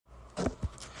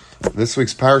This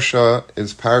week's Parsha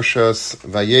is Parashas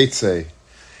Vayetzei.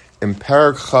 In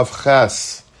Perek Chav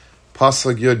Ches,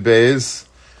 Pasuk Yud Beis,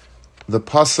 the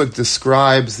Pasuk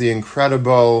describes the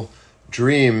incredible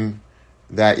dream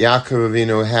that Yaakov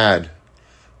Avinu had.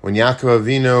 When Yaakov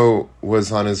Avinu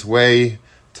was on his way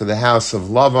to the house of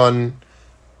Lavan,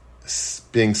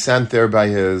 being sent there by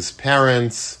his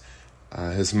parents,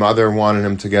 his mother wanted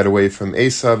him to get away from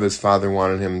Esav, his father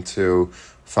wanted him to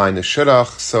find a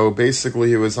shidduch. So basically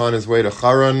he was on his way to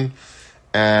Haran,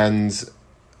 and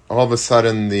all of a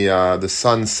sudden the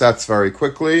sun sets very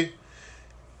quickly,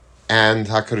 and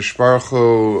HaKadosh Baruch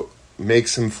Hu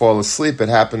makes him fall asleep. It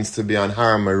happens to be on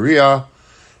Har Moriah,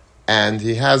 and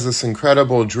he has this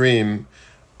incredible dream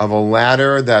of a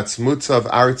ladder that's mutzav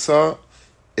arza.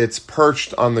 It's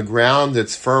perched on the ground,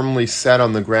 it's firmly set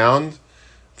on the ground.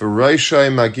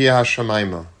 V'roishai magia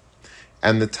hashamayma,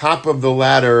 and the top of the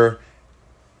ladder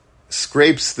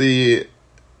scrapes the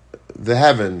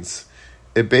heavens.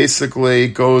 It basically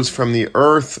goes from the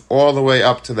earth all the way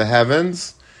up to the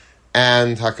heavens,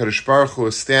 and HaKadosh Baruch Hu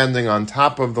is standing on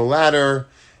top of the ladder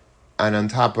and on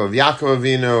top of Yaakov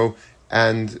Avinu,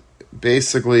 and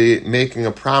basically making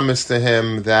a promise to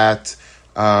him that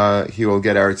he will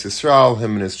get Eretz Yisrael,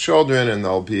 him and his children, and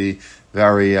they'll be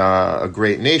a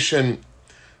great nation.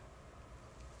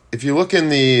 If you look in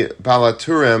the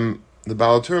Balaturim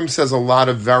says a lot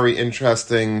of very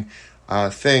interesting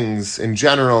things in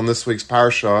general in this week's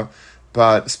Parsha,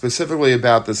 but specifically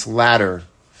about this ladder.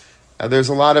 There's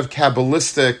a lot of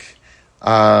Kabbalistic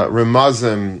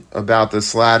remazim about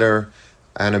this ladder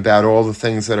and about all the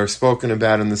things that are spoken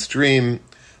about in this dream.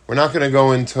 We're not going to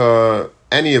go into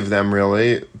any of them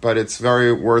really, but it's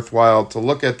very worthwhile to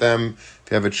look at them.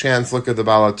 If you have a chance, look at the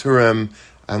Balaturim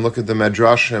and look at the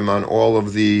Medrashim on all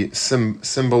of the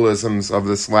symbolisms of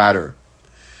this ladder.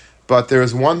 But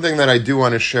there's one thing that I do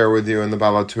want to share with you in the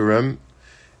Balaturim,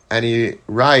 and he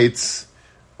writes,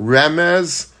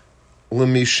 Remez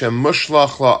l'mishem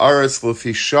mushlach la'aretz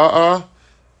l'fi sha'a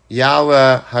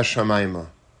yale hashamayma.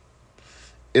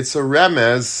 It's a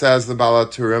remez, says the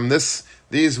Balaturim,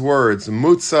 these words,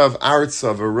 mutzav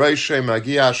arza v'roishei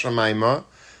magia hashamayma,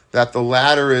 that the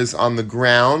ladder is on the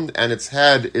ground and its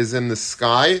head is in the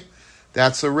sky.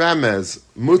 That's a remez.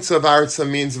 Mutzav arza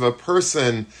means if a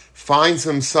person finds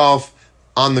himself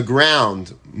on the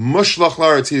ground, mushlach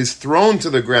la'aretz, he's thrown to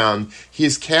the ground,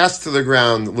 he's cast to the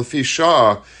ground, l'fi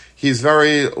shah, he's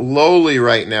very lowly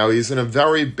right now, he's in a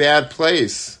very bad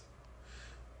place.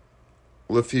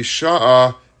 L'fi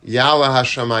shah yala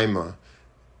hashamayma.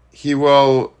 He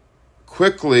will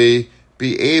quickly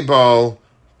be able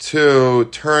to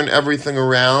turn everything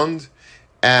around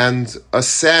and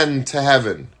ascend to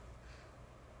heaven,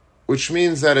 which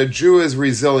means that a Jew is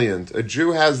resilient. A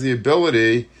Jew has the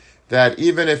ability that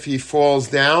even if he falls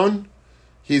down,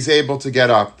 he's able to get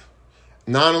up.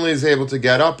 Not only is he able to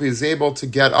get up, he's able to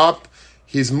get up.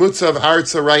 He's mutzav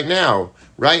arza right now.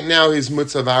 Right now he's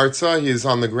mutzav arza, he's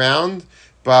on the ground,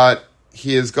 but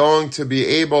he is going to be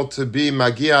able to be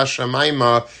magia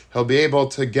shamayma. He'll be able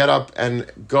to get up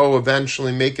and go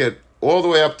eventually, make it all the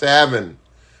way up to heaven,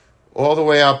 all the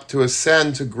way up to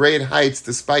ascend to great heights,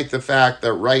 despite the fact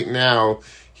that right now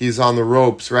he's on the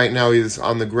ropes, right now he's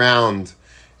on the ground,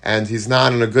 and he's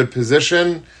not in a good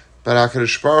position. But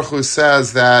HaKadosh Baruch Hu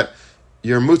says that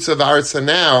you're mutzav arza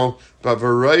now, but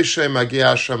v'roishei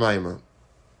magia shamayma.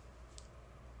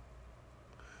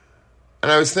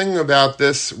 And I was thinking about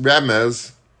this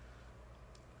remez,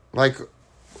 like,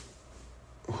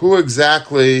 who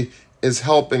exactly is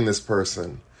helping this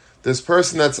person? This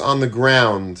person that's on the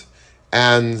ground,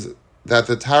 and that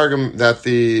the Targum, that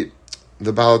the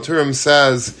Balaturim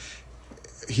says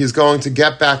he's going to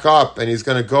get back up and he's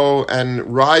going to go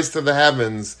and rise to the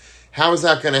heavens. How is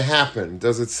that going to happen?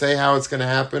 Does it say how it's going to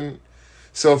happen?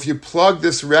 So if you plug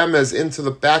this remez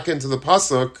back into the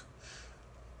pasuk,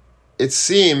 it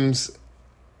seems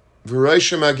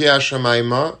V'roisha magia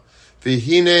shamayma,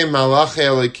 v'hine malachei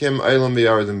elikim eilam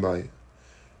v'yardim bay.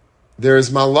 There's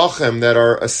malachim that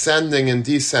are ascending and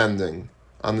descending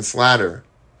on this ladder.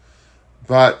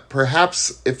 But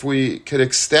perhaps if we could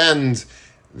extend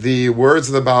the words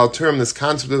of the Balaturim, this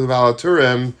concept of the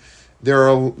Balaturim, there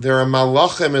are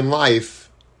malachim in life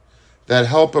that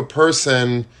help a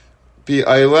person be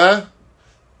eile.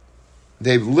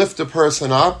 They lift a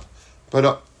person up,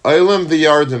 but Eilam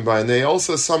v'yardim by, and they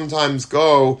also sometimes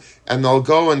go down,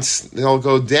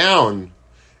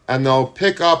 and they'll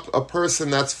pick up a person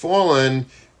that's fallen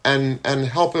and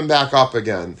help him back up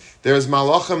again. There's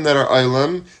malachim that are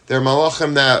eilam, there are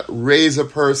malachim that raise a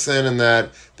person and that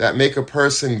make a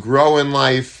person grow in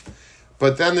life,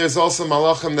 But then there's also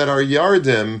malachim that are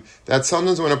yardim, that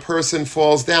sometimes when a person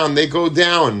falls down, they go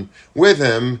down with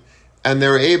him, and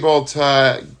they're able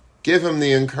to give him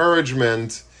the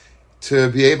encouragement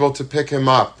to be able to pick him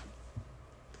up.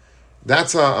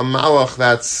 That's a malach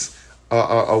that's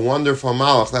a wonderful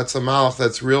malach. That's a malach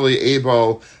that's really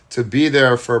able to be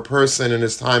there for a person in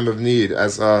his time of need,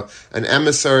 as an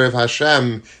emissary of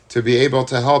Hashem, to be able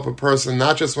to help a person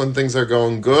not just when things are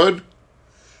going good,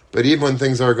 but even when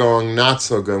things are going not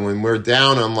so good, when we're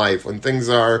down on life, when things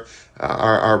are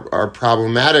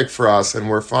problematic for us and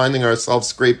we're finding ourselves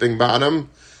scraping bottom.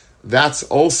 That's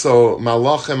also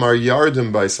malachim are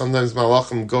yardim by. Sometimes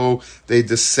malachim they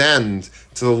descend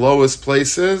to the lowest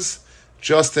places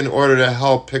just in order to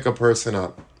help pick a person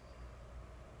up.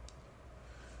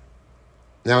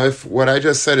 Now, if what I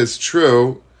just said is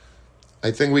true,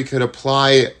 I think we could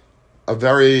apply a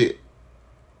very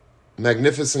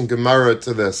magnificent Gemara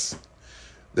to this.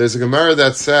 There's a Gemara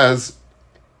that says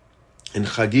in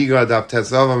Chagiga Daf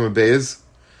Tezav Amud Beis,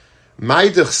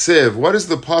 Ma'idich what does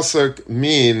the pasuk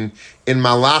mean in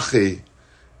Malachi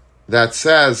that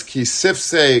says, Ki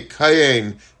sifsei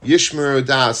kayin yishmeru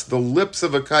das, the lips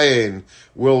of a kayin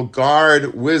will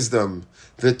guard wisdom,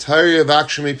 v'tayra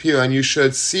v'akshemi piu, and you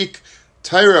should seek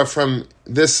Torah from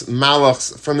this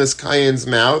malach, from this kayin's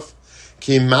mouth,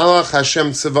 Ki malach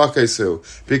Hashem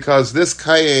tzavakesu, because this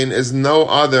kayin is no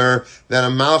other than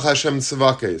a malach Hashem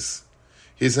tzavakes.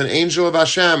 He's an angel of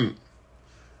Hashem.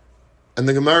 And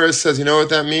the Gemara says, you know what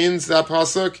that means, that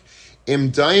pasuk?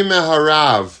 Im daime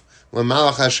harav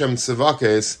l'malach Hashem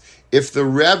tzavakes, if the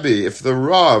Rebbe, if the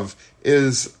Rav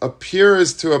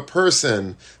appears to a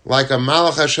person like a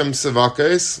malach Hashem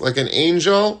tzavakes, like an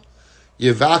angel,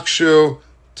 Yivakshu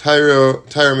Torah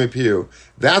mipiu.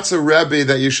 That's a Rebbe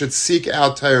that you should seek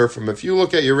out Torah from. If you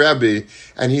look at your Rebbe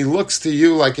and he looks to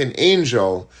you like an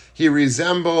angel, he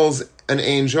resembles an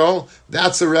angel,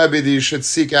 that's a Rebbe that you should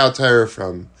seek out Torah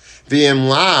from. V'im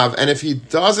lav, and if he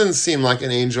doesn't seem like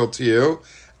an angel to you,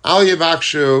 al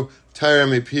yivakshu Torah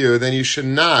mipiu, then you should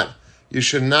not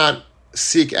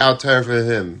seek out Torah from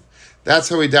him. That's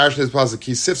how we dash this pasuk.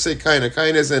 Ki sifsei kain. A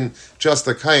kain isn't just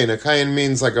a kain. A kain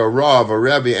means like a rav, a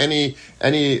rebbe,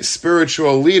 any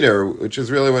spiritual leader, which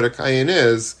is really what a kain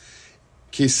is.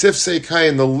 Ki sifsei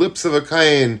kain, the lips of a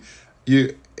kain,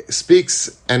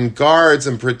 speaks and guards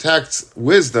and protects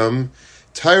wisdom.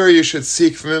 Torah you should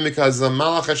seek from him, because the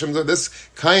malach Hashem, this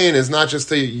kain is not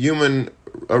just a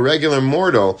regular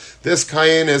mortal. This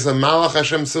kain is a malach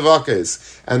Hashem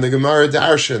tzavakes. And the Gemara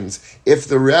darshans, if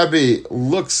the Rebbe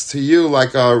looks to you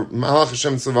like a malach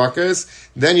Hashem tzavakes,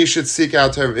 then you should seek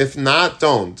out Torah. If not,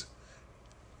 don't.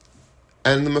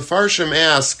 And the Mefarshim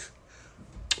ask,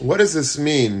 what does this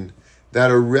mean,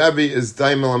 that a Rebbe is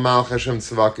daimel a malach Hashem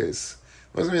tzavakes?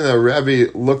 What does it mean that a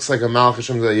Rebbe looks like a malach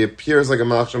Hashem, that he appears like a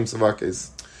malach Hashem tzavakes?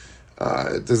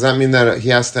 Does that mean that he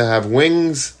has to have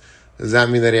wings? Does that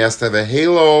mean that he has to have a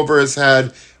halo over his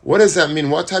head? What does that mean?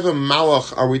 What type of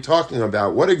malach are we talking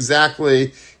about? What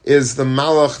exactly is the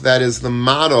malach that is the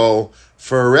model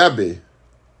for a Rebbe?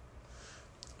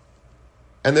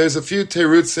 And there's a few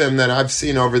terutzim that I've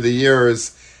seen over the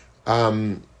years.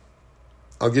 I'll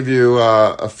give you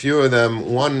a few of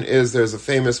them. One is, there's a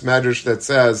famous medrash that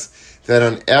says that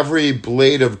on every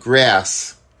blade of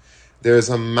grass, there's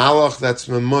a malach that's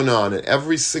memuna on it.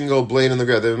 Every single blade in the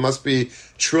grass. There must be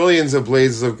trillions of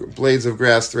blades of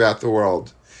grass throughout the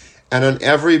world. And on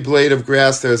every blade of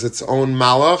grass, there's its own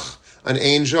malach, an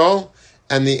angel,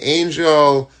 and the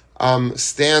angel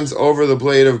stands over the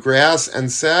blade of grass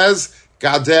and says,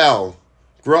 Gadel,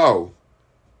 grow.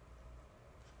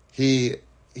 He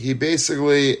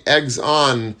basically eggs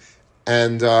on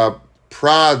and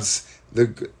prods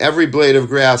every blade of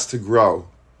grass to grow.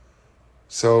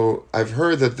 So I've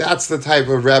heard that that's the type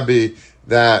of Rebbe,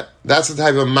 that's the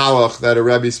type of malach that a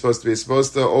Rebbe is supposed to be. He's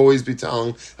supposed to always be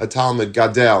telling a Talmud,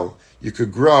 Gadel. You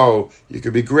could grow, you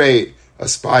could be great,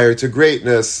 aspire to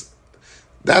greatness.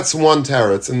 That's one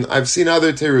teretz. And I've seen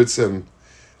other terutzim.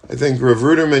 I think Rav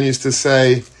Ruderman used to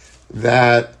say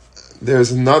that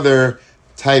there's another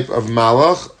type of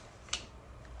malach,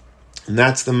 and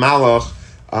that's the malach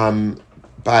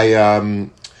by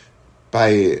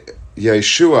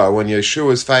Yeshua, when Yeshua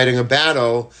was fighting a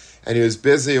battle, and he was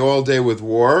busy all day with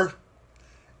war,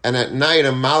 and at night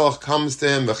a malach comes to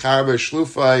him, v'charbe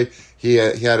shlufai, he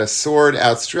had a sword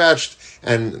outstretched,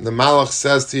 and the malach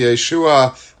says to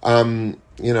Yeshua,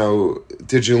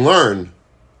 did you learn?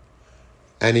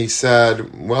 And he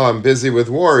said, well, I'm busy with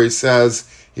war. He says,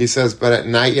 but at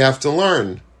night you have to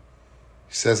learn.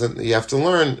 He says, you have to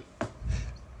learn.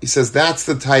 He says, that's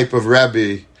the type of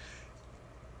Rebbe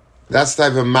That's the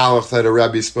type of malach that a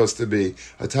Rebbe is supposed to be.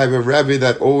 A type of Rebbe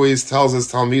that always tells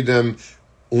his Talmidim,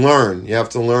 learn. You have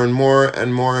to learn more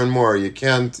and more and more. You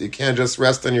can't just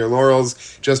rest on your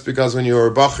laurels just because when you were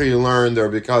a bacher you learned, or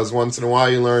because once in a while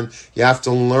you learn. You have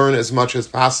to learn as much as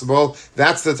possible.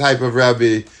 That's the type of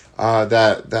Rebbe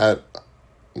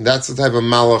that's the type of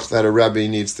malach that a Rebbe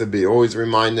needs to be. Always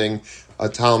reminding a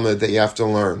Talmud that you have to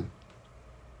learn.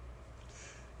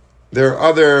 There are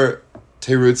other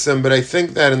terutzim, but I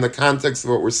think that in the context of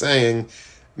what we're saying,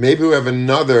 maybe we have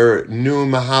another new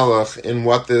mahalach in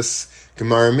what this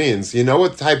Gemara means. You know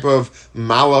what type of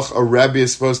malach a Rebbe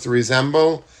is supposed to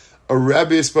resemble? A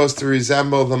Rebbe is supposed to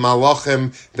resemble the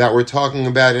malachim that we're talking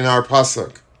about in our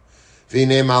pasuk.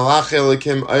 V'nei malach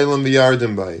elikim olam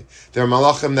v'yardim bay. There are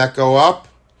malachim that go up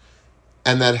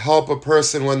and that help a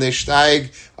person when they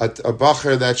steig, a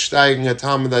bacher that's steiging, a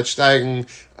talmud that's steiging,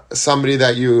 somebody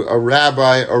that a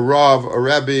rabbi, a rav, a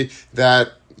rebbe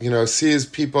that sees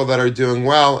people that are doing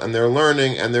well and they're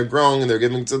learning and they're growing and they're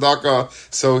giving tzedakah,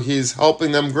 so he's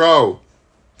helping them grow.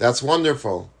 That's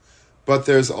wonderful. But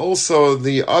there's also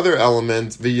the other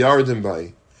element, v'yardim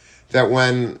bay, that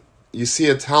when you see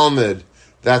a talmud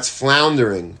that's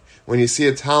floundering, when you see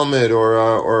a talmud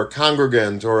or a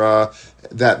congregant or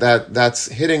that's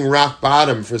hitting rock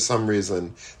bottom for some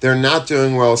reason, they're not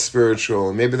doing well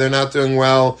spiritually. Maybe they're not doing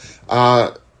well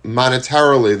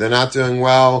monetarily. They're not doing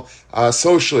well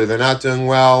socially. They're not doing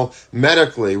well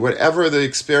medically. Whatever the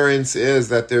experience is,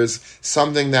 that there's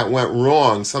something that went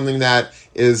wrong, something that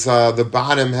is the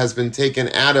bottom has been taken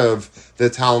out of the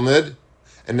Talmud,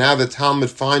 and now the Talmud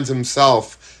finds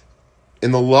himself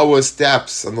in the lowest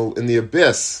depths, in the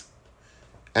abyss,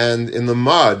 and in the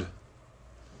mud.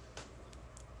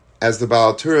 As the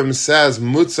Baal Turim says,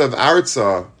 Mutzav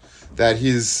Arza, that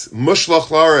he's Mushlach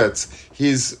Laretz,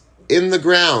 he's in the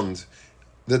ground.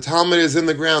 The Talmud is in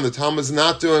the ground. The Talmud is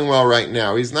not doing well right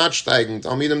now. He's not steiging.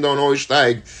 Talmidim don't always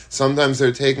steig. Sometimes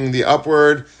they're taking the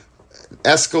upward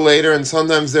escalator, and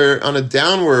sometimes they're on a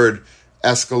downward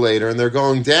escalator, and they're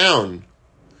going down.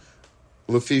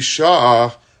 Lefi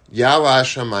Sha'ah Yala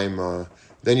Shamayma.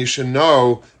 Then you should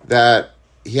know that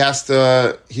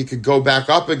he could go back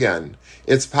up again.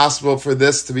 It's possible for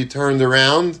this to be turned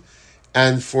around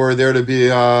and for there to be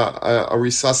a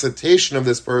resuscitation of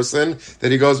this person,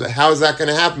 that he goes, how is that going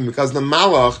to happen? Because the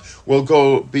malach will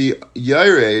be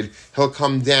yared, he'll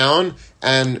come down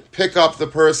and pick up the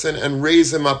person and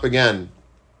raise him up again.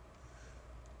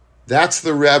 That's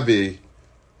the Rebbe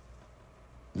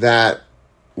that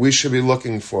we should be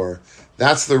looking for.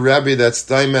 That's the Rebbe that's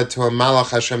daimet to a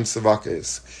malach Hashem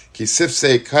tzavakes. Ki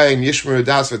sifsei kain yishmeru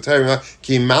das v'tayim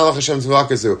ki malach Hashem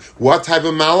tzavakesu. What type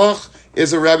of malach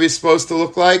is a Rebbe supposed to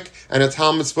look like, and a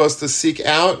Talmud supposed to seek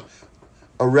out?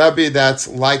 A Rebbe that's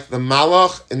like the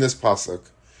malach in this pasuk.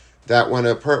 That when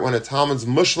a Talmud's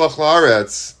mushlach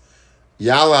la'aretz,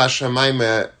 yala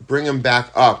shamayim, bring him back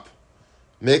up,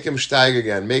 make him steig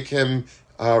again, make him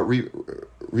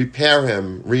repair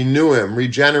him, renew him,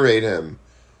 regenerate him.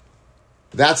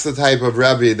 That's the type of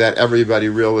Rebbe that everybody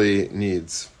really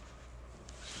needs.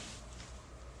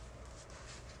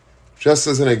 Just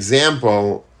as an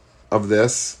example of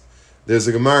this, there's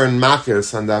a Gemara in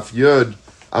Makos on Daf Yud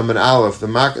Amud Aleph.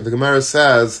 The Gemara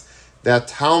says that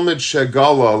Talmud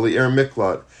shegala li'ir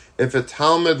miklat. If a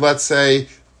Talmud, let's say,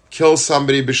 kills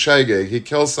somebody b'shegeg, he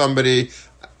kills somebody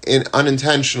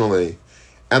unintentionally,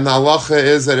 and the halacha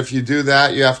is that if you do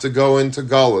that, you have to go into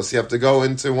Galus. You have to go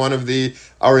into one of the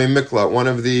Ari Miklat, one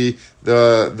of the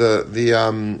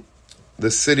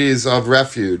cities of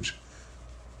refuge.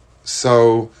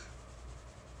 So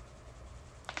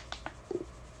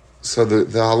the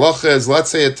halacha is, let's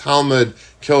say a Talmud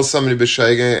kills somebody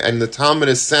b'shegeg, and the Talmud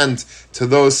is sent to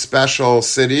those special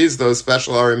cities, those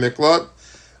special Ari Miklat.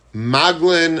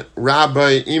 Maglin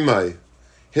Rabbi Imai,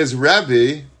 his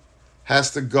Rebbe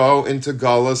has to go into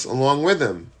Galus along with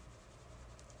him.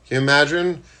 Can you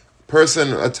imagine?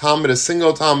 A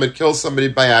single Talmud kills somebody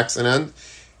by accident.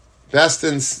 He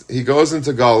goes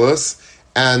into Galus,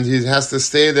 and he has to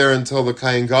stay there until the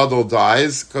Kohen Gadol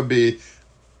dies. It could be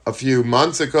a few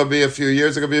months, it could be a few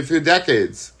years, it could be a few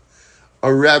decades.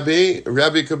 A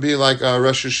Rebbe could be like a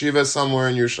Rosh Yeshiva somewhere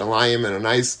in Yerushalayim, in a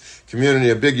nice community,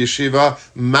 a big yeshiva.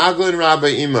 Maglin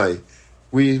Rabbi Imai.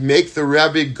 We make the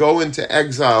Rebbe go into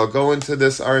exile, go into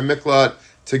this Ari Miklat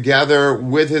together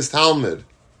with his Talmud.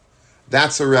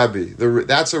 That's a Rebbe.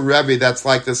 That's a Rebbe that's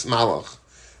like this Malach.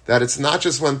 That it's not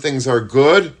just when things are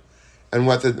good and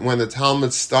when the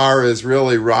Talmud star is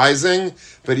really rising,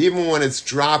 but even when it's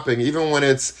dropping, even when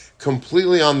it's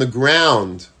completely on the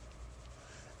ground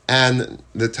and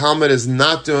the Talmud is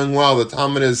not doing well, the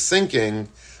Talmud is sinking,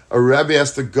 a Rebbe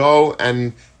has to go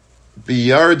and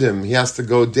biyardim. He has to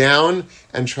go down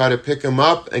and try to pick him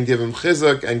up and give him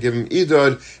chizuk and give him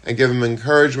idud and give him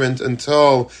encouragement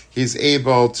until he's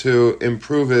able to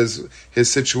improve his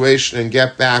situation and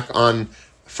get back on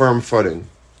firm footing.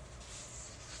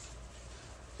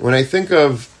 When I think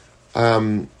of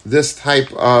this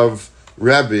type of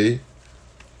Rebbe,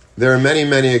 there are many,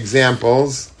 many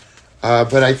examples,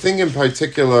 but I think in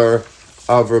particular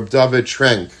of Reb David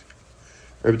Trenk.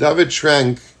 Reb David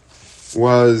Trenk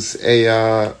was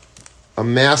a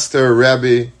master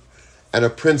Rebbe and a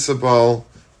principal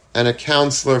and a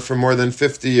counselor for more than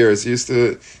 50 years. He used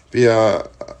to be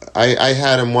I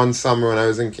had him one summer when I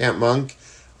was in Camp Monk.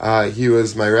 He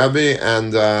was my Rebbe,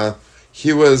 and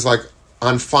he was like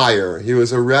on fire. He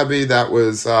was a Rebbe that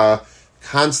was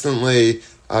constantly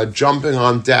jumping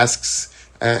on desks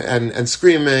and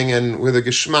screaming and with a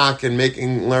geschmack and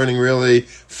making learning really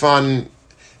fun.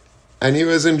 And he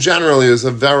was, in general, he was a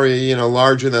very,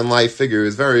 larger than life figure. He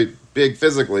was very big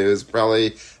physically. He was probably,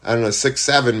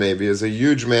 6'7" maybe. He was a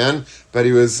huge man, but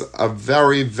he was a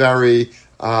very, very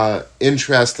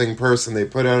interesting person. They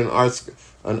put out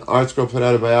an article put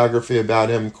out a biography about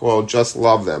him called Just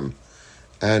Love Them.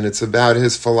 And it's about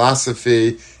his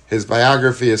philosophy, his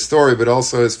biography, his story, but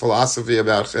also his philosophy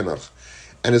about chinuch.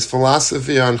 And his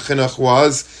philosophy on chinuch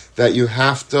was that you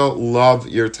have to love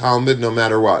your Talmud no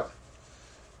matter what.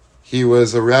 He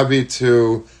was a Rebbe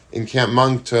in Camp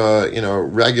Monk to,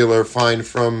 regular fine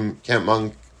from Camp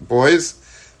Monk boys,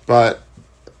 but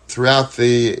throughout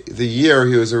the year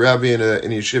he was a Rebbe in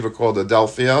a yeshiva called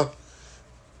Adelphia,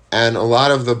 and a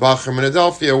lot of the Bachrim in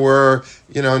Adelphia were,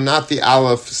 not the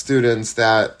Aleph students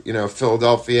that,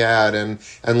 Philadelphia had and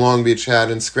Long Beach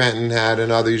had and Scranton had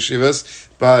and other yeshivas,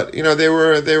 but, they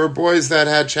were boys that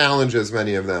had challenges,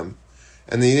 many of them,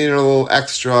 and they needed a little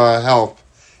extra help.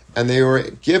 And they were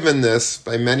given this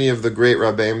by many of the great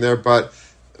Rabbeim there, but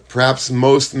perhaps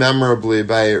most memorably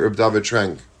by Reb David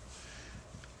Trenk.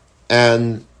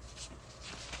 And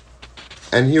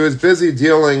he was busy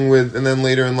dealing with, and then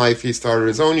later in life he started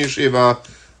his own yeshiva.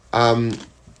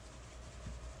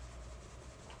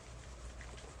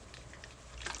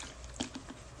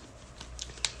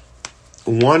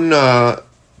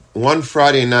 One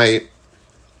Friday night,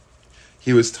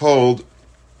 he was told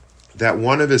that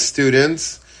one of his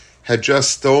students had just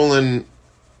stolen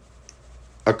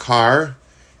a car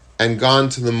and gone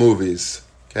to the movies.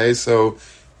 Okay, so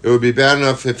it would be bad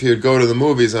enough if he would go to the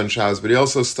movies on Shabbos, but he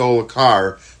also stole a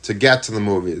car to get to the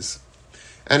movies.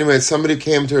 Anyway, somebody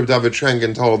came to Rabbi Trenk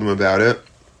and told him about it.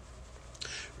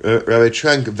 Rabbi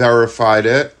Trenk verified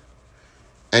it,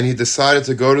 and he decided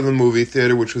to go to the movie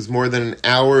theater, which was more than an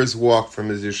hour's walk from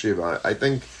his yeshiva.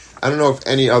 I don't know if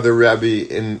any other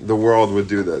Rebbe in the world would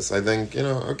do this. I think,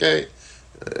 okay,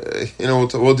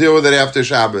 we'll deal with it after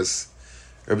Shabbos.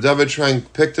 Reb David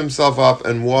Trenk picked himself up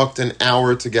and walked an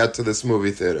hour to get to this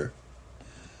movie theater.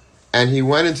 And he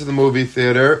went into the movie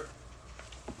theater.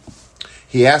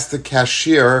 He asked the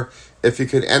cashier if he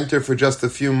could enter for just a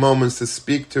few moments to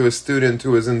speak to a student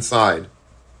who was inside.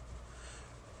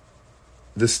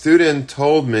 The student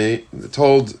told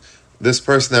this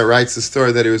person that writes the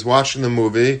story that he was watching the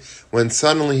movie when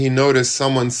suddenly he noticed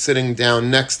someone sitting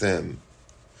down next to him.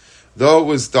 Though it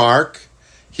was dark,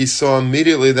 he saw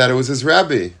immediately that it was his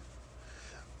Rebbe.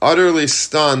 Utterly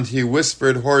stunned, he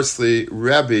whispered hoarsely,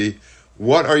 "Rebbe,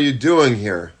 what are you doing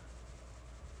here?"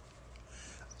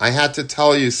 "I had to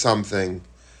tell you something,"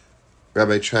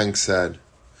 Rabbi Trenk said.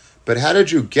 "But how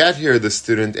did you get here?" the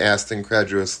student asked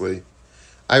incredulously.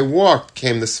 "I walked,"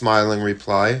 came the smiling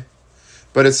reply.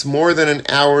 "But it's more than an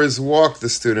hour's walk," the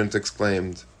student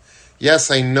exclaimed.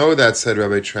 "Yes, I know that," said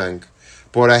Rabbi Trenk.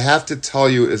 "But what I have to tell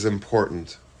you is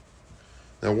important."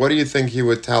 Now, what do you think he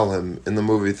would tell him in the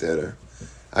movie theater?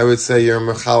 I would say, "You're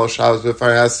Mechal Shabbos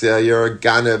b'Farhasya, you're a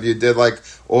Ganev, you did like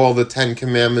all the 10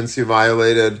 commandments you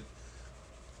violated."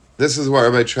 This is what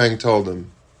Rabbi Trenk told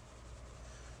him.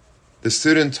 The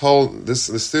student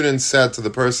said to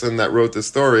the person that wrote the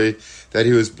story that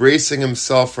he was bracing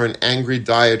himself for an angry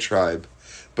diatribe.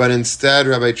 But instead,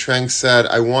 Rabbi Trenk said,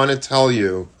 "I want to tell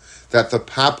you that the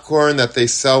popcorn that they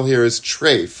sell here is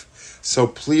treif, so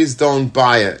please don't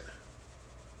buy it.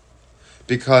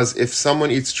 Because if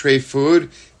someone eats treif food,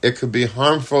 it could be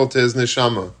harmful to his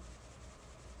neshama."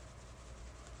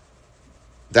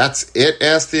 "That's it?"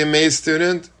 asked the amazed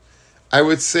student. "I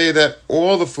would say that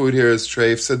all the food here is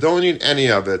treif, so don't eat any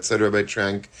of it," said Rabbi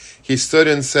Trenk. He stood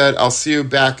and said, "I'll see you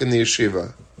back in the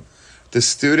yeshiva." The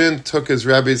student took his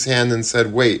Rebbe's hand and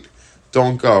said, "Wait,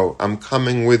 don't go, I'm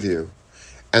coming with you."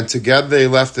 And together they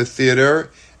left the theater,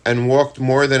 and walked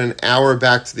more than an hour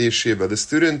back to the yeshiva. The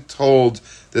student told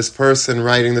this person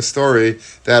writing the story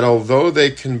that although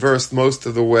they conversed most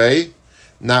of the way,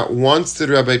 not once did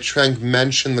Rabbi Trenk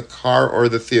mention the car or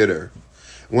the theater.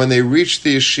 When they reached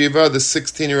the yeshiva, the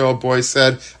 16-year-old boy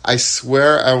said, "I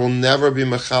swear I will never be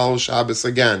Mechalel Shabbos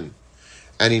again."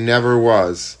 And he never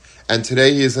was. And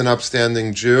today he is an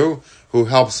upstanding Jew who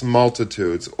helps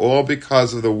multitudes, all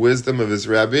because of the wisdom of his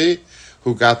Rebbe,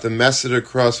 who got the message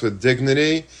across with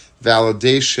dignity,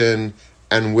 validation,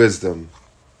 and wisdom.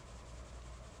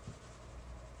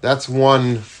 That's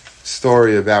one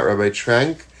story about Rabbi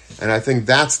Trenk, and I think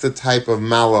that's the type of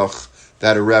malach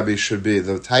that a Rebbe should be.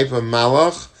 The type of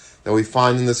malach that we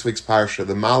find in this week's parsha.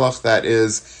 The malach that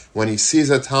is, when he sees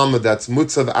a Talmud that's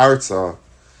mutzav arza,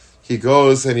 he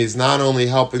goes and he's not only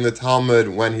helping the Talmud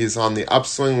when he's on the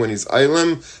upswing, when he's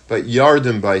eilim, but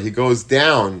yardim by. He goes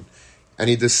down and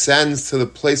he descends to the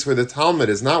place where the Talmud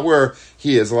is, not where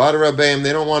he is. A lot of Rebbeim,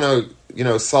 they don't want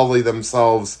to, sully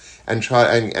themselves and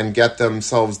try and get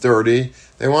themselves dirty.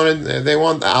 They want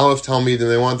the Aleph Talmidim,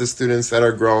 they want the students that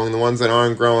are growing, the ones that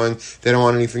aren't growing, they don't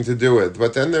want anything to do with.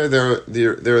 But then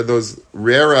there are those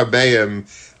rare Rebbeim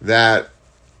that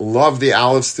love the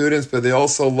Aleph students, but they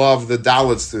also love the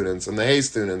Dalet students and the Hay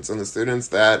students and the students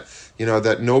that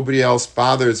that nobody else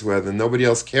bothers with and nobody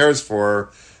else cares for.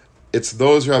 It's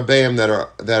those Rabbeim that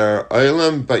are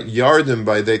Olam but Yardim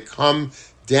by. They come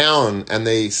down and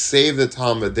they save the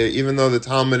Talmud. Even though the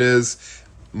Talmud is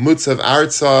Mutzav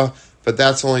Arza, but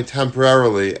that's only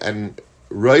temporarily. And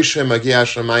Roishe Magia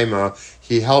Shemaima,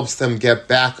 he helps them get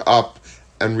back up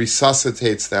and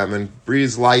resuscitates them and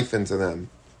breathes life into them.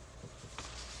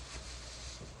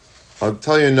 I'll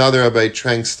tell you another Rabbi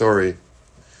Trenk story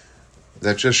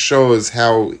that just shows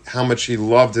how much he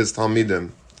loved his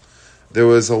Talmidim. There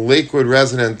was a Lakewood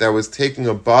resident that was taking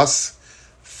a bus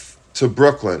to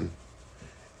Brooklyn,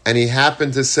 and he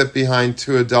happened to sit behind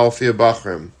two Adelphia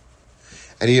Bachrim.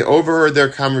 And he overheard their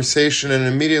conversation and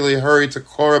immediately hurried to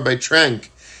call Rabbi Trenk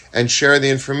and share the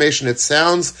information. It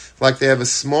sounds like they have a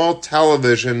small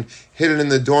television hidden in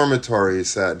the dormitory, he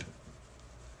said.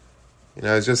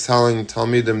 I was just telling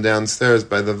Talmidim downstairs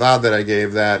by the Vad that I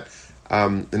gave that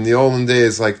in the olden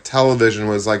days, like television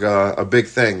was like a big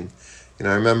thing.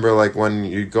 I remember like when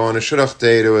you go on a shidduch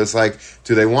date, it was like,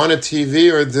 do they want a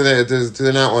TV or do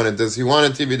they not want it? Does he want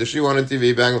a TV? Does she want a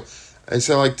TV? Bang. I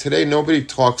said, like, today nobody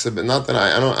talks about, not that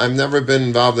I've never been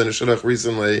involved in a shidduch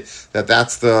recently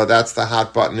that's the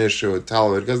hot button issue with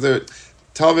television, because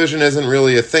television isn't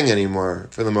really a thing anymore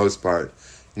for the most part.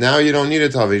 Now you don't need a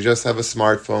television. You just have a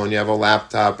smartphone, you have a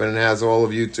laptop, and it has all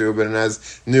of YouTube, and it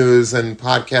has news and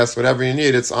podcasts, whatever you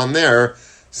need, it's on there.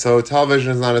 So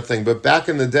television is not a thing. But back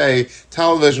in the day,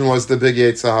 television was the big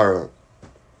Yetzer Hara.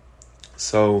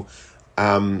 So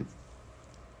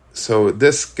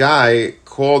this guy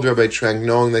called Rabbi Trenk,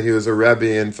 knowing that he was a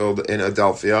Rebbe in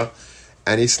Adelphia,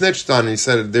 and he snitched on him. He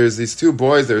said, there's these two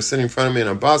boys that are sitting in front of me in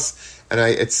a bus, and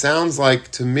it sounds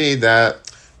like to me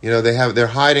that they're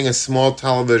hiding a small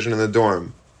television in the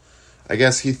dorm. I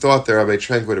guess he thought that Rabbi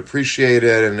Trenk would appreciate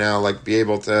it and now be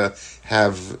able to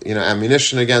have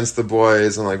ammunition against the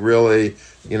boys and really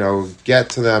get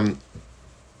to them.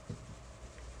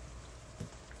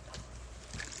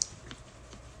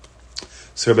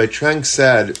 So Rabbi Trenk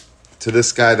said to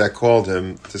this guy that called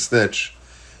him to snitch,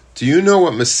 "Do you know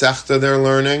what Masechta they're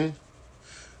learning?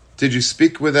 Did you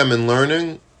speak with them in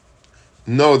learning?"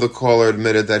 No, the caller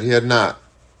admitted that he had not.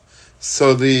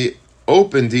 So the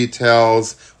open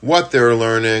details, what they're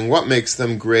learning, what makes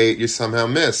them great, you somehow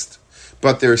missed.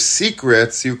 But their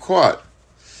secrets you caught.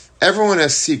 Everyone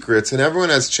has secrets, and everyone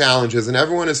has challenges, and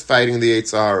everyone is fighting the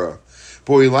Yetzer Hara.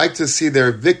 But we like to see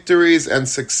their victories and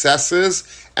successes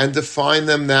and define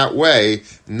them that way,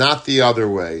 not the other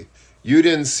way. You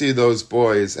didn't see those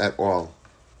boys at all.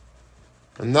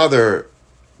 Another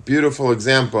beautiful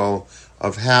example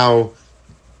of how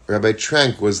Rabbi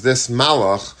Trenk was this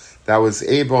malach that was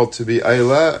able to be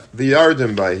Eila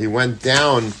v'yardim by. He went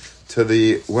down to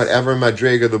the whatever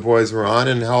madrega the boys were on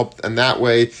and helped, and that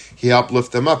way he helped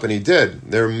lift them up, and he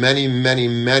did. There are many, many,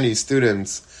 many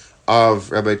students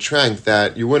of Rabbi Trenk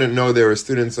that you wouldn't know they were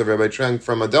students of Rabbi Trenk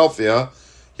from Adelphia.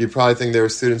 You'd probably think they were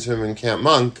students of him in Camp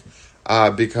Monk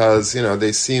because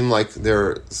they seem like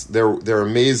they're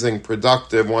amazing,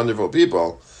 productive, wonderful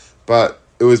people. But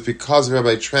it was because of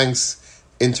Rabbi Trenk's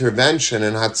intervention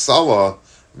in Hatzalah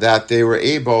that they were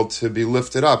able to be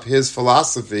lifted up. His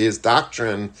philosophy, his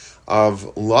doctrine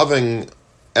of loving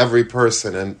every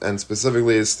person and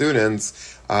specifically his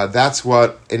students, that's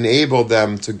what enabled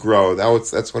them to grow.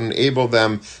 That's what enabled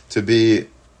them to be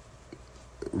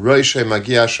Roishe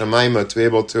Magia Shemaima, to be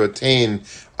able to attain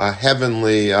a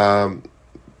heavenly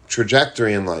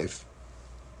trajectory in life.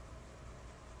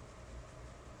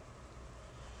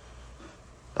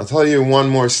 I'll tell you one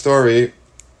more story.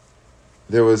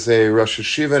 There was a Rosh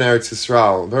Hashiva in Eretz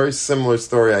Yisrael, very similar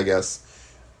story, I guess.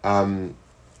 There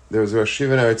was a Rosh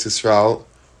Hashiva in Eretz Yisrael,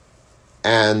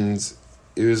 and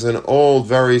he was an old,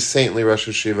 very saintly Rosh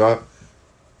Hashiva,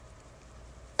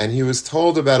 and he was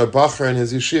told about a bacher in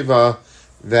his yeshiva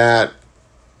that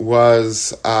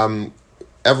was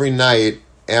every night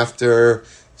after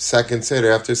second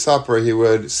seder, after supper, he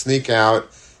would sneak out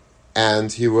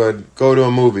and he would go to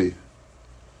a movie.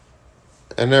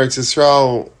 And Eretz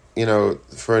Yisrael,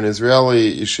 for an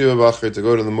Israeli yeshiva bacher to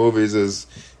go to the movies is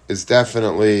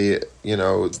definitely,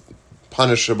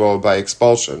 punishable by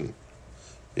expulsion.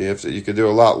 You could do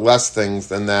a lot less things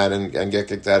than that and get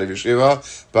kicked out of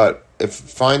yeshiva. But if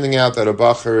finding out that a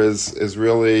bacher is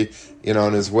really,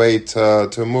 on his way to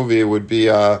a movie would be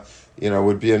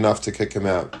enough to kick him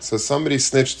out. So somebody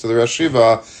snitched to the Rosh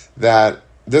Hashiva that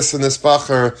this and this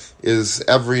bacher is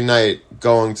every night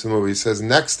going to the movie. He says,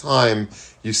 next time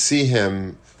you see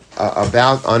him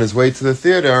about on his way to the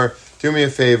theater, do me a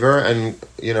favor and,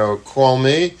 call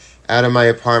me out of my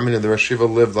apartment. And the Rosh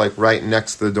Hashiva lived right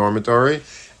next to the dormitory,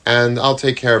 and I'll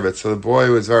take care of it. So the boy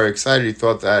was very excited. He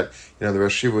thought that, the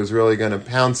Rosh Hashiva was really going to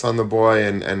pounce on the boy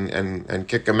and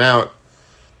kick him out.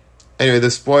 Anyway,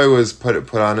 this boy was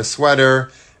put on a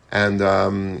sweater and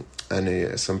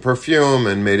some perfume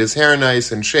and made his hair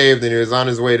nice and shaved, and he was on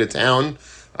his way to town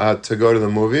to go to the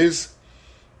movies.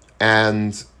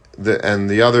 And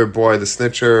the other boy, the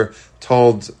snitcher,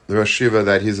 told the Rosh Hashiva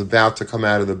that he's about to come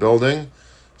out of the building.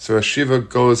 So Rosh Hashiva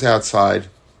goes outside,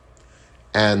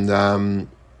 and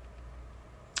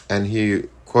he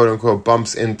quote unquote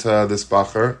bumps into this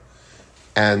bacher,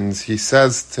 and he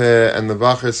says and the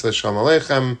bacher says, Shalom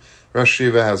Aleichem, Rosh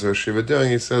Hashiva. How's Rosh Hashiva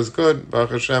doing? He says, good,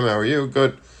 Baruch Hashem, how are you?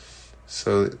 Good.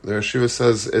 So the Rosh Hashiva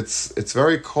says, it's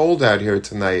very cold out here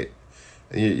tonight.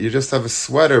 You just have a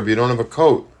sweater, but you don't have a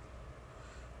coat.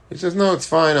 He says, no, it's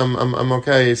fine, I'm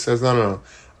okay. He says, no,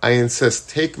 I insist,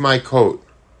 take my coat.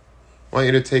 I want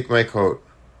you to take my coat.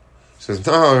 He says,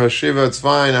 no, Rosh Hashiva, it's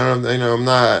fine, I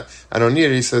don't need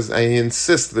it. He says, I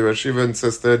insist. The Rosh Hashiva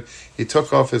insisted. He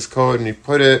took off his coat and he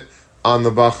put it on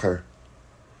the bacher.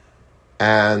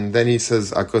 And then he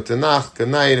says, Akut Nacht, good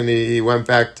night, and he went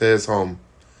back to his home,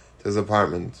 to his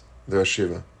apartment, the Rosh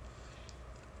Hashiva.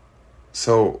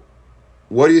 So,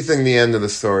 what do you think the end of the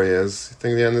story is? You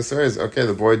think the end of the story is, okay,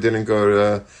 the boy didn't go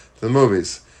to the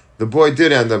movies. The boy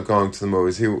did end up going to the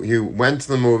movies. He went to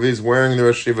the movies wearing the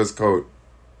Rosh Hashiva's coat.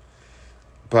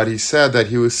 But he said that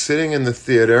he was sitting in the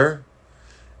theater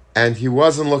and he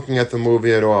wasn't looking at the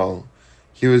movie at all.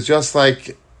 He was just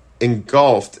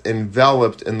engulfed,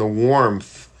 enveloped in the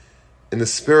warmth, in the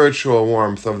spiritual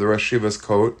warmth of the Rosh Hashiva's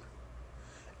coat.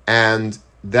 And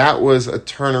that was a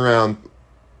turnaround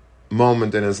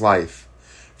moment in his life.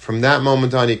 From that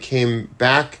moment on, he came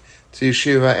back to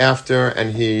yeshiva after,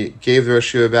 and he gave the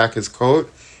Rosh Hashiva back his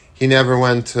coat. He never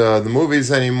went to the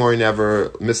movies anymore. He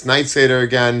never missed night seder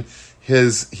again.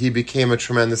 He became a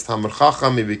tremendous Talmid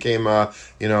Chacham. He became a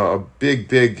big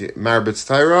Marbitz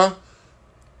Torah,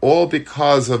 all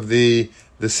because of the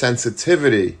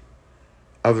sensitivity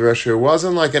of the Rosh Hashiva. It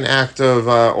wasn't like an act of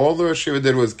all the Rosh Hashiva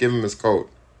did was give him his coat,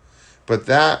 but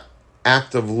that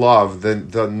act of love,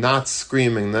 the not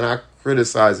screaming, the not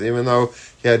criticizing, even though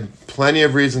he had plenty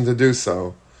of reason to do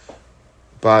so,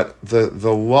 but the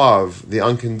love, the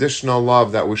unconditional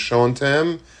love that was shown to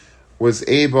him, was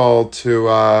able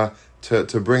to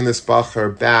bring this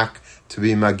bacher back to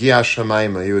be Magia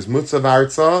Shemaima. He was Mutzav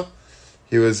Arza,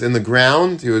 he was in the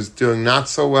ground, he was doing not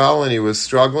so well, and he was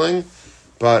struggling,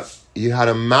 but he had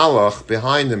a malach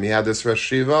behind him. He had this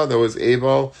Rosh Hashiva that was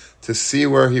able to see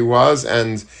where he was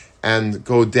and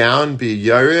go down, be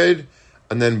Yared,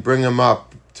 and then bring him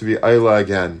up to be Ayla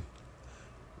again.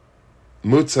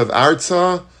 Mutzav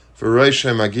Arza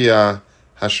v'Roishe Magia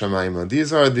Hashemayma.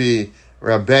 These are the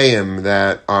Rabbeim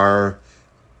that are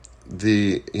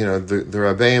the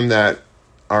Rabbeim that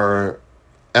are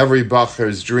every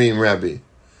Bacher's dream Rebbe.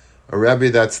 A Rebbe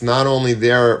that's not only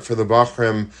there for the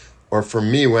Bachrim or for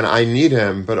me when I need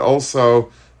him, but also,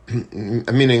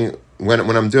 meaning when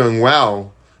I'm doing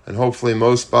well, and hopefully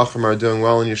most Bachrim are doing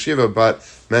well in yeshiva, but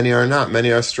many are not.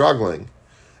 Many are struggling.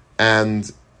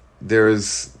 And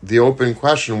there's the open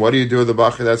question, what do you do with the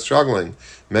Bachar that's struggling?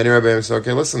 Many Rebbeim say,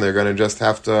 okay, listen, they're going to just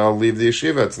have to leave the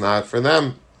yeshiva. It's not for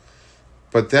them.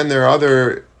 But then there are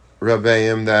other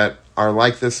Rebbeim that are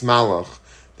like this Malach.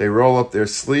 They roll up their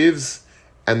sleeves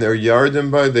and they're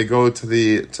yardim by. They go to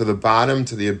the bottom,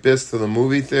 to the abyss, to the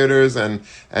movie theaters, and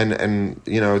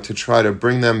to try to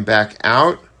bring them back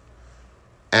out.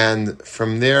 And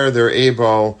from there, they're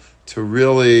able to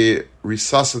really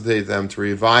resuscitate them, to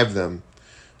revive them.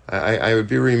 I would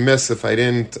be remiss if I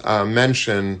didn't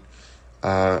mention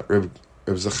Reb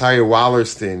Zachariah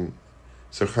Wallerstein,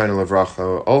 Zechariah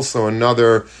Levracha, also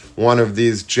another one of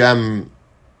these gem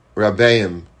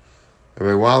Rabbeim.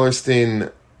 Rabbi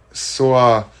Wallerstein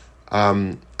saw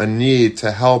a need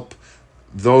to help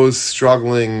those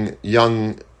struggling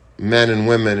young men and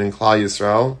women in Klal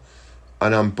Yisrael,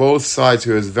 and on both sides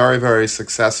he was very, very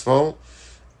successful,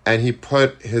 and he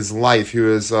put his life, he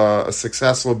was a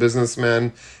successful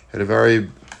businessman, had a very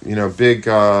big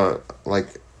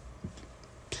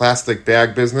plastic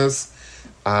bag business,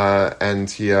 and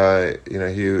he would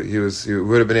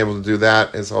have been able to do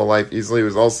that his whole life easily. He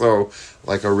was also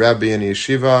like a Rebbe in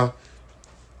yeshiva,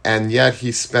 and yet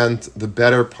he spent the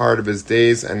better part of his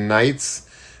days and nights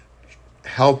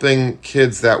helping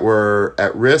kids that were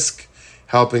at risk,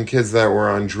 helping kids that were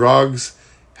on drugs,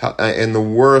 and the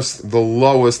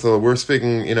lowest, we're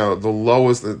speaking, the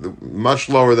lowest, much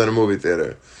lower than a movie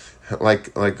theater,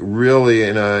 like really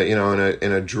in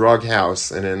a drug house,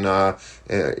 and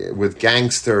with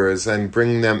gangsters, and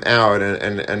bringing them out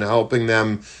and helping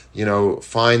them,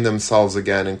 find themselves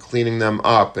again, and cleaning them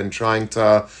up, and trying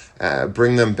to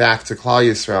bring them back to Klal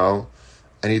Yisrael.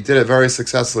 And he did it very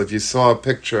successfully. If you saw a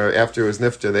picture after his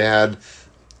nifter, they had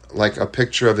like a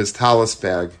picture of his talus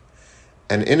bag.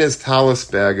 And in his talus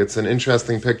bag, it's an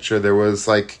interesting picture. There was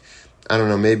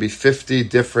maybe 50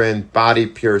 different body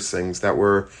piercings that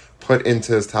were put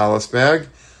into his talus bag,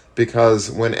 because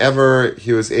whenever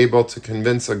he was able to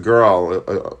convince a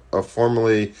girl, a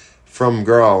formerly from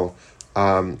girl,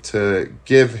 to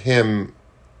give him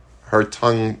her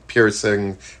tongue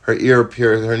piercing, her ear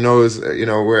piercing, her nose,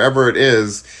 wherever it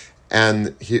is,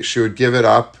 and she would give it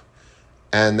up,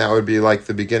 and that would be like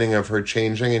the beginning of her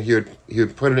changing, and he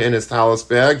would put it in his talus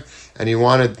bag, and he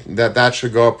wanted that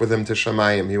should go up with him to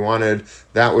Shamayim. He wanted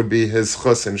that would be his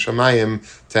chus in Shamayim,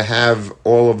 to have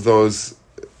all of those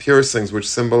piercings, which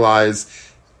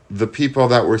symbolize the people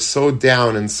that were so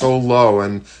down and so low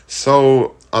and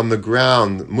so on the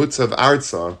ground, mutzav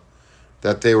arza,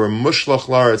 that they were mushlach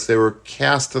laaretz, they were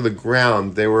cast to the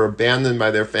ground, they were abandoned by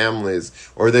their families,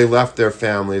 or they left their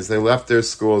families, they left their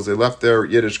schools, they left their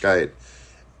Yiddishkeit,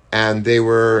 and they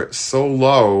were so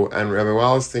low, and Rabbi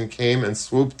Wallerstein came and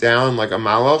swooped down like a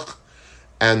malach,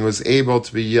 and was able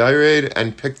to be yared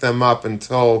and pick them up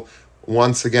until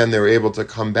once again they were able to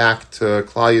come back to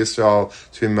Klal Yisrael,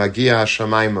 to Magia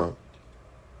Shamayma.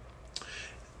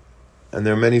 And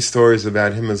there are many stories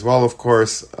about him as well, of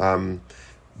course,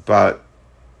 but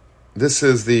this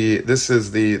is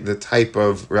the type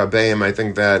of Rabbeim I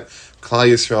think that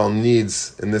Klal Yisrael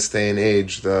needs in this day and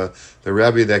age. The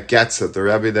Rebbe that gets it, the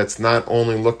Rebbe that's not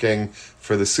only looking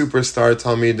for the superstar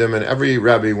Talmidim, and every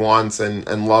Rebbe wants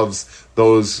and loves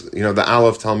those, the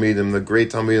Aleph Talmidim, the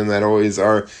great Talmidim that always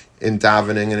are in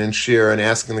davening and in shir and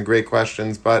asking the great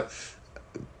questions, but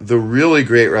the really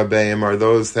great Rabbeim are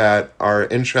those that are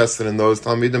interested in those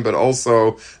Talmidim, but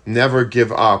also never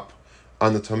give up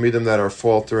on the Talmidim that are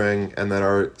faltering and that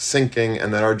are sinking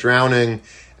and that are drowning,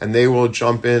 and they will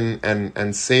jump in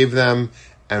and save them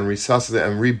and resuscitate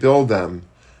and rebuild them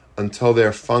until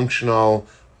they're functional,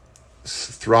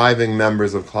 thriving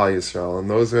members of Klal Yisrael. And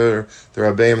those are the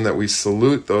Rebbeim that we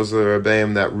salute. Those are the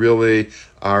Rebbeim that really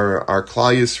are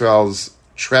Klal Yisrael's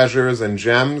treasures and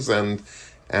gems. And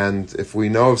if we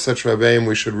know of such Rebbeim,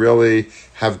 we should really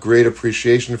have great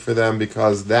appreciation for them,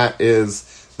 because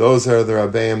those are the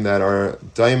Rebbeim that are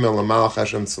Daimel Malach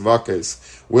Hashem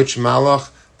Tzavakis. Which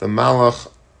Malach? The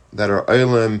Malach that are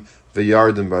Olim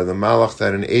V'Yardim Bar, the Malach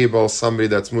that enable somebody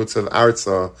that's Mutzav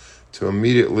Arza to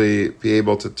immediately be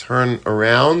able to turn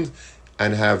around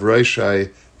and have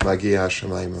Roshai Magi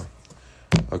Hashemayma.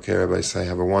 Okay, Rabbi, say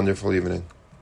have a wonderful evening.